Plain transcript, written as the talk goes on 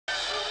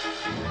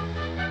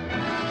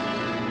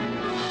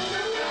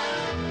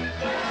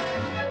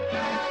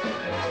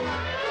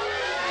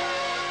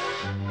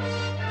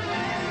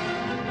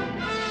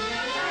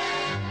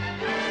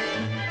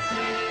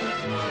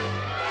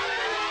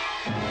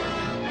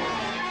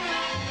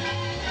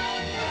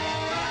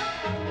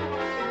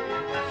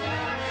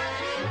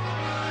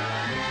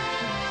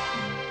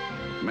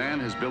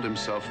has built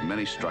himself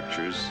many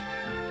structures,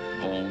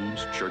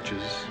 homes,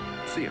 churches,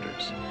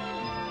 theaters.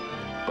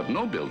 But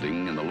no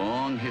building in the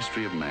long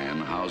history of man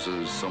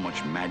houses so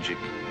much magic,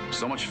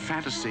 so much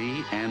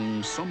fantasy,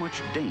 and so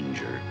much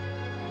danger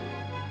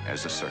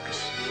as a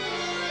circus.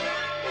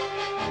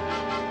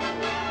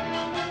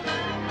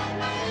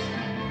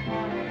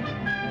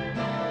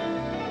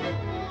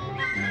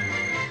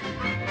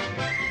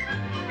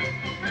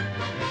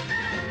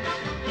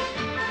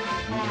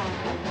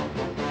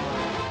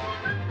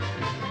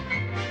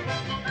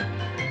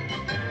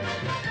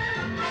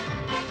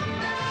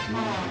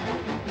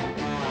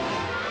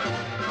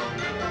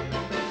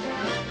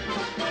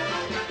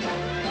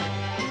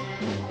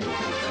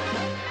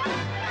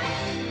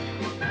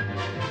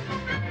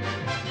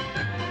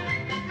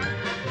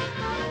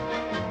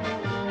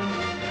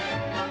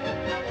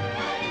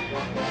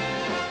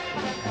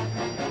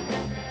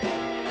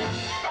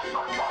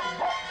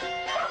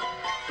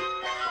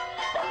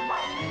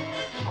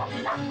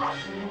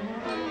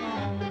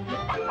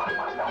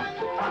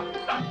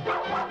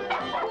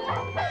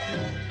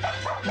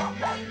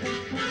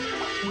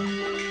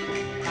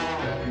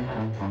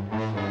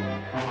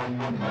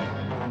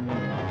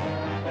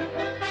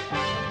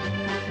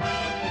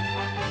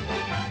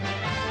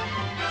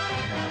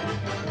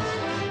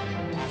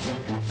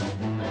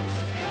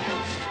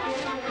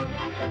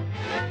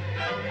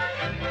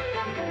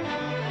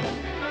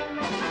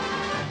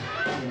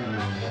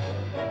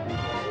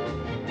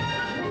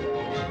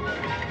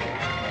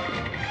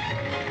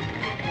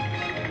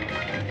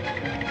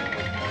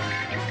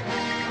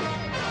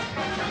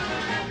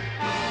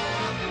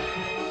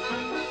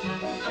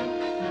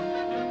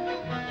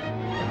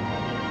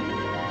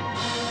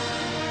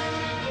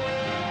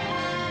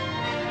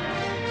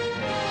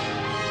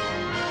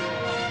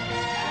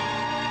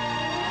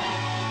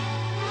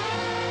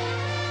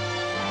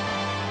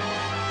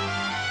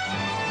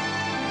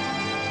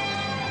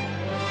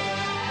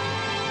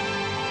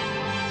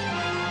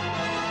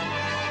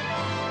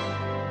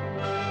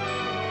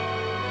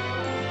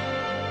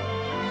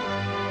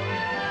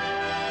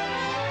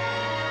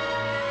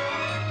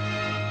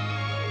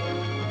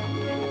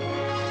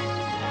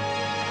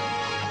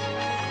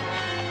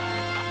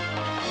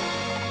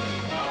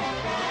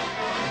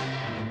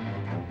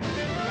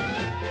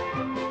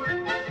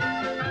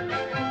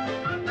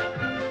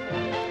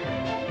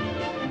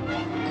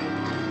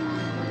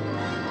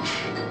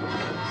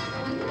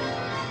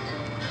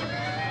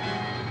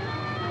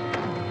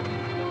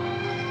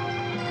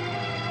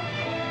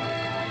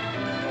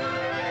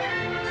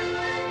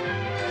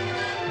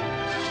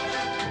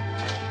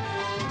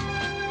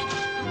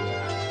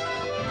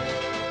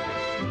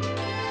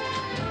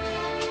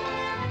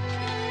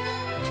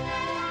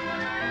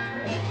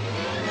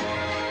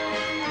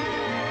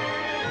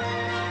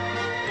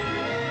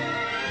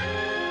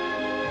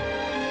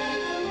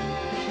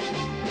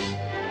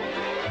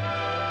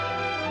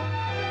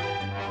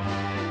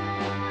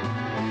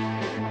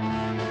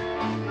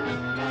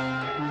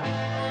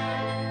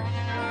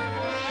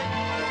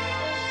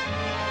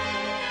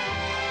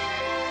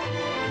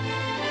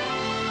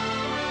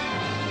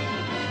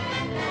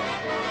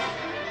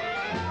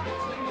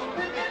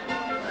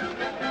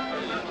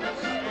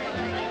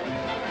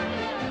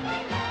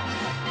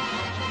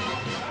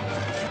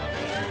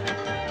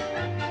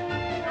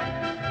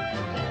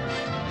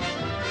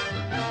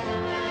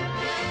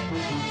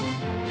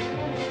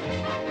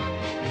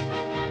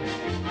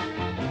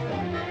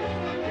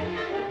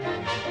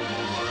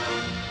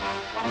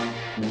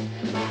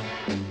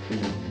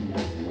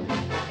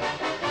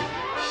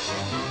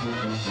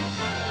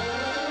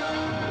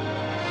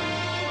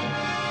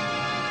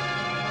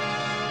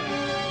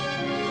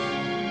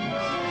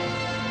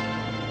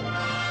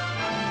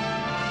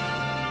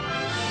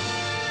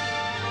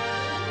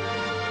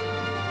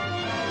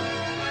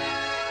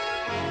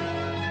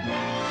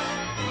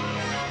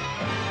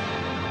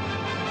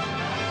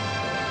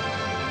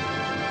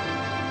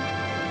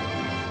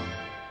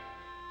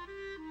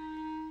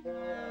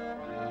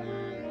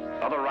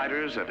 Other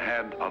writers have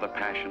had other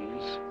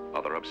passions,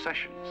 other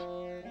obsessions.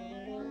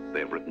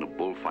 They've written of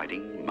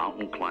bullfighting,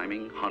 mountain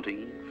climbing,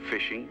 hunting,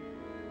 fishing,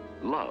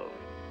 love.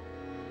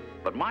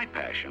 But my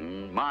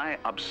passion, my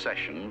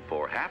obsession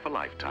for half a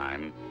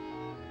lifetime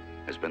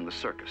has been the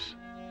circus.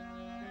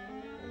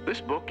 This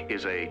book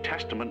is a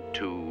testament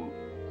to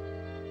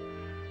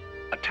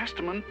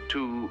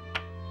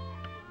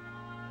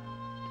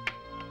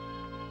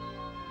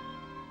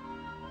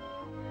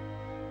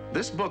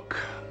This book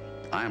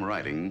I'm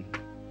writing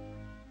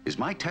is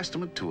my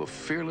testament to a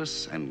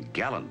fearless and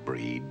gallant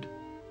breed,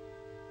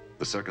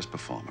 the circus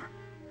performer.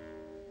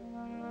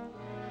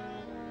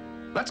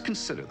 Let's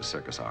consider the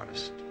circus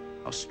artist,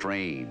 how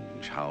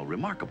strange, how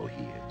remarkable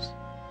he is.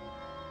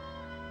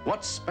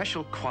 What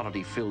special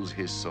quality fills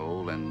his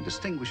soul and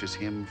distinguishes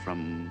him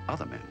from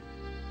other men?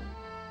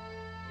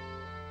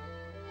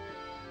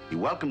 He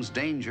welcomes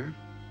danger,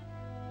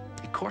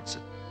 he courts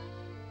it,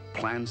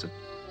 plans it,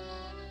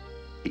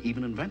 he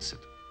even invents it.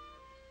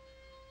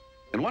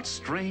 And what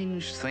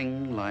strange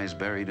thing lies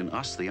buried in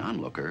us, the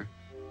onlooker,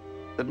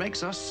 that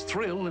makes us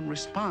thrill and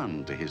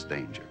respond to his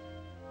danger.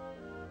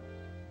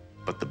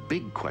 But the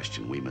big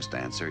question we must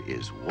answer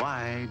is,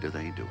 why do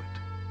they do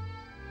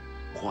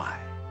it? Why?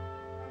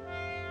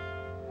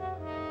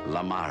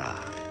 La Mara,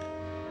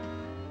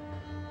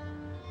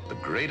 the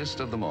greatest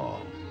of them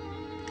all.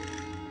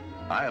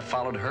 I have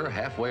followed her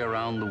halfway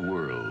around the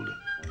world,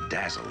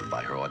 dazzled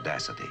by her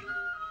audacity,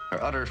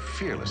 her utter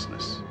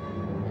fearlessness.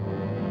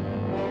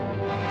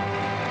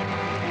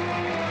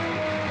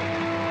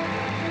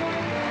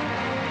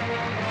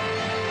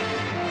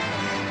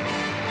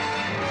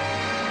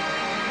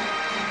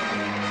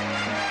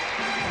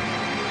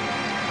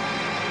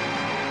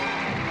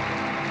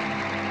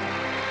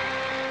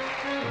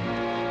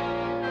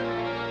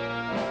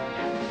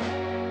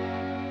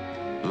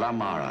 La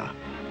Mara.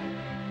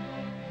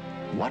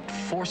 What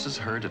forces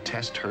her to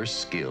test her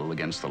skill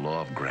against the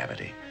law of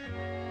gravity?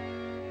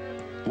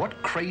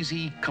 What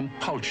crazy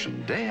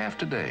compulsion, day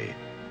after day,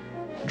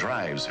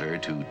 drives her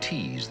to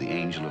tease the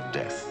angel of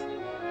death?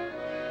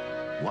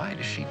 Why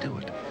does she do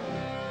it?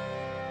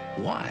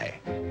 Why?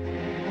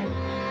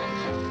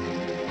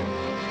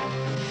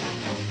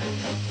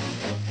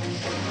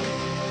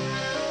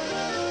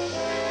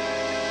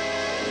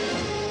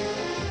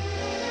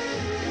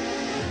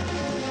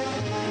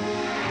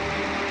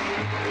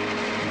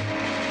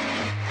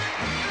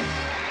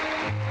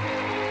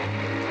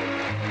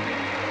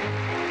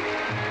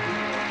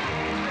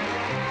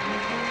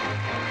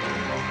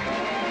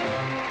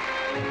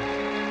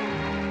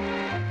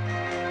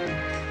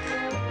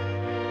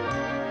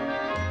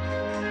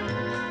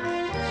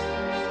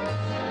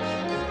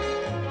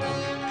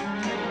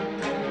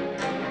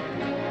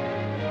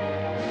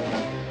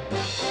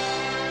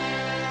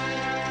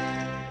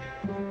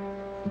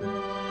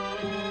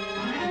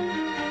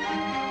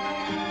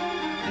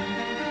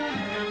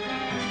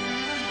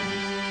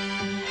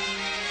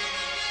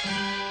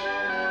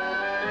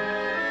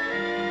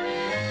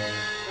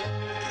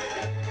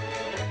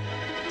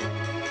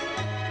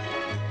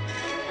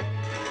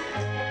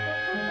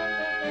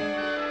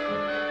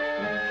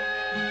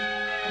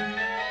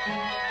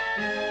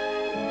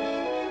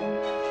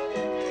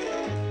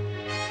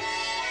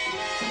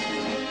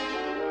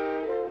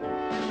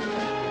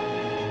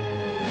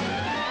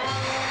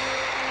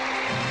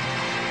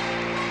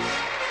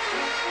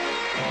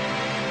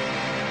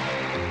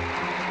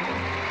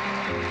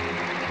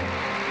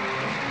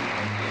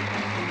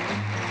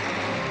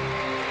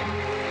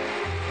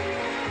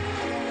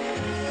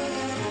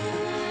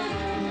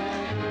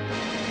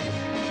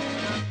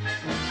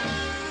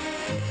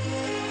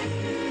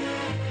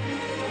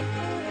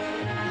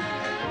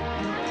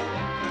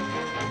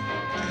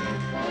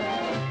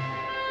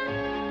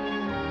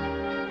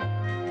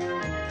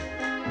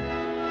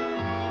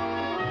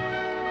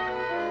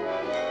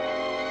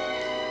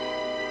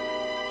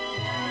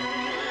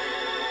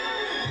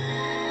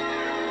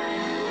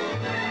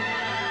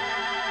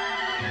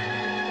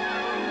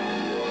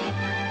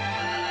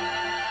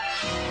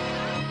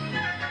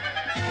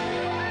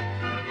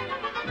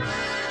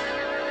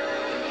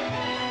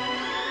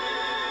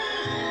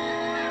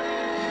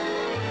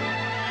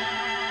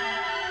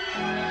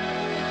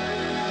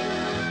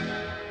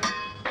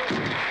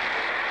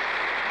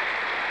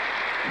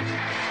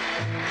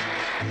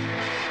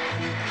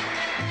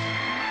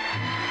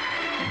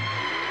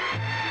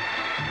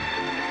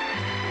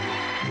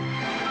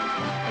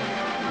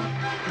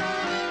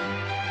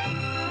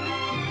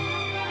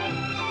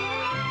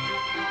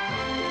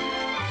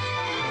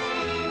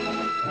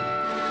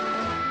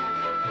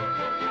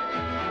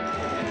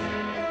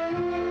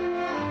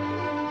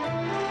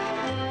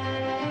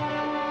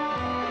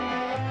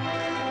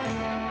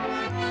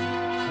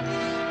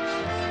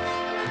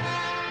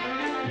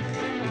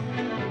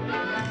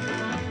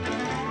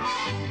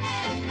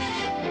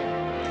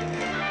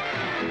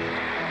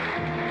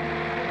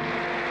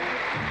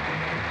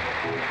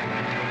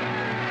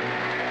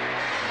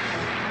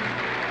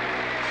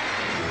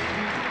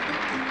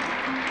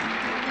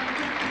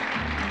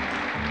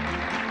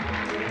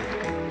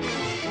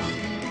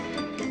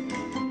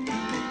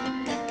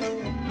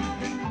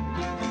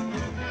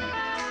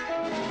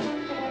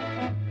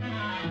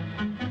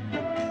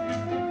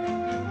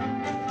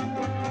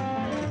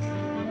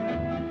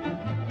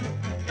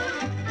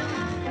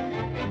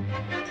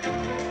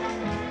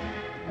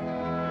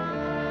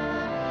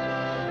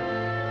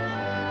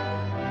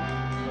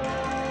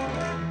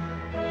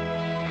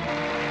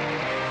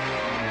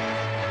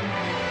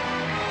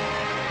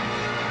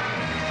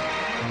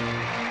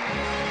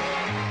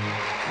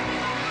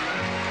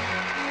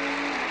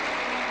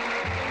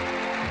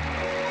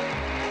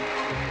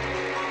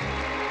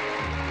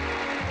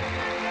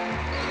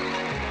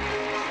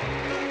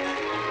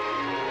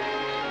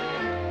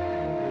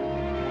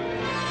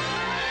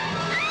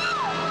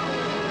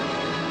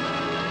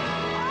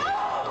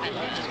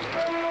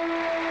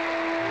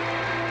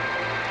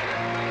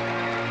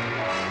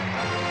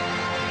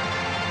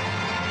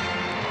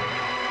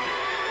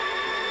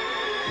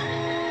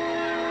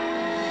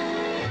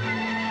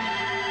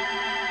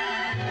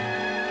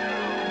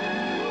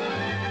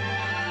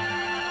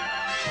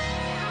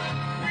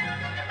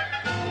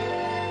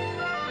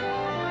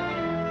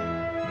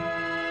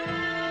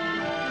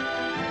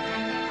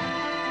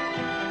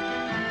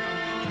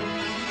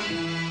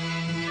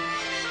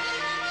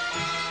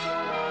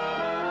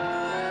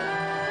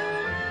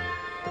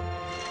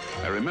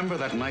 remember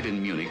that night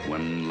in Munich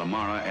when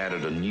Lamara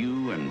added a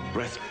new and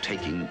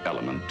breathtaking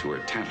element to her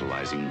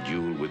tantalizing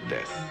duel with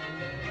death.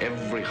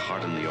 Every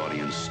heart in the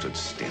audience stood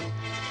still.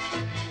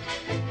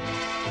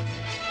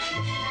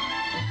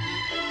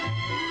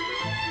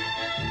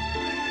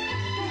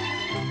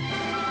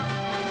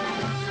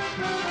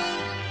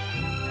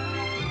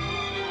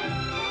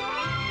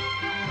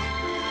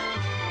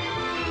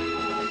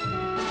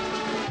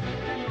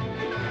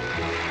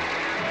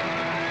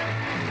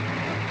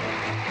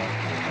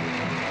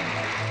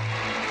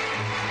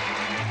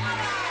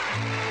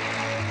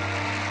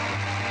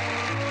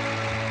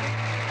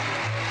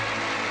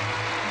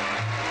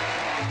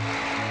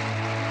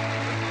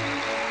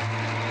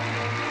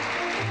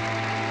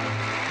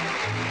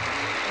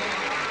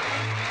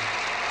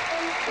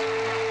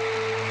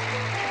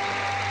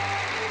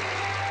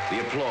 The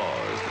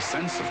applause, the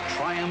sense of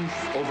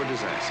triumph over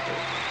disaster.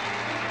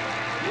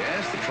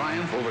 Yes, the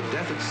triumph over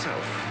death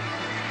itself.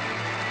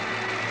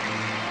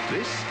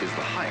 This is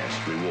the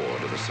highest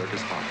reward of the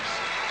circus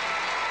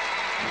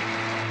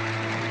artist.